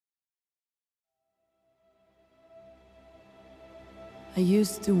I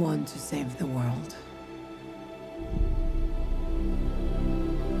used to want to save the world.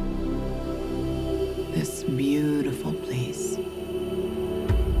 This beautiful place.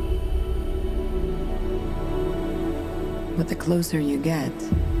 But the closer you get,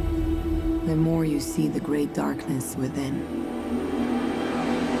 the more you see the great darkness within.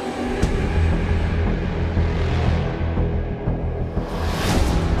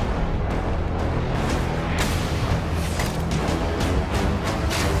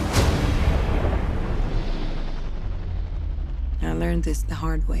 I learned this the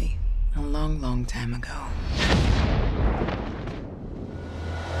hard way, a long, long time ago.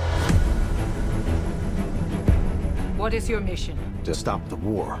 What is your mission? To stop the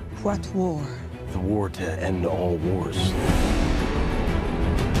war. What war? The war to end all wars.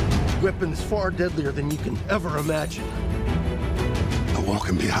 Weapons far deadlier than you can ever imagine. The war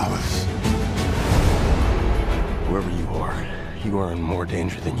can be ours. Whoever you are in more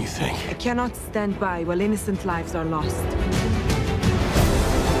danger than you think. I cannot stand by while innocent lives are lost.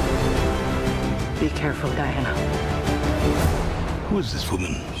 Be careful, Diana. Who is this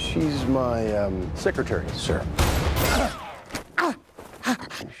woman? She's my, secretary, sir.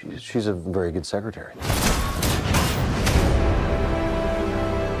 She's a very good secretary.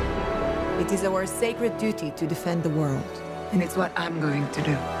 It is our sacred duty to defend the world, and it's what I'm going to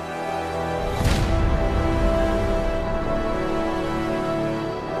do.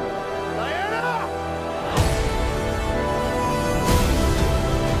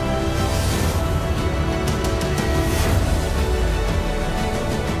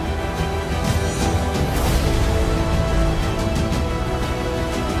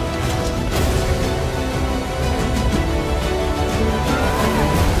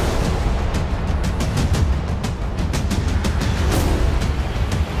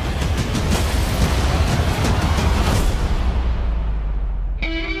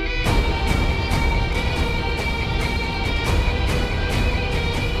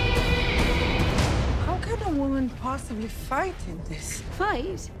 Possibly fight in this.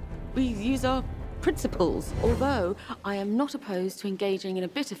 Fight? We use our principles, although I am not opposed to engaging in a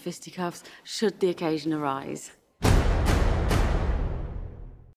bit of fisticuffs should the occasion arise.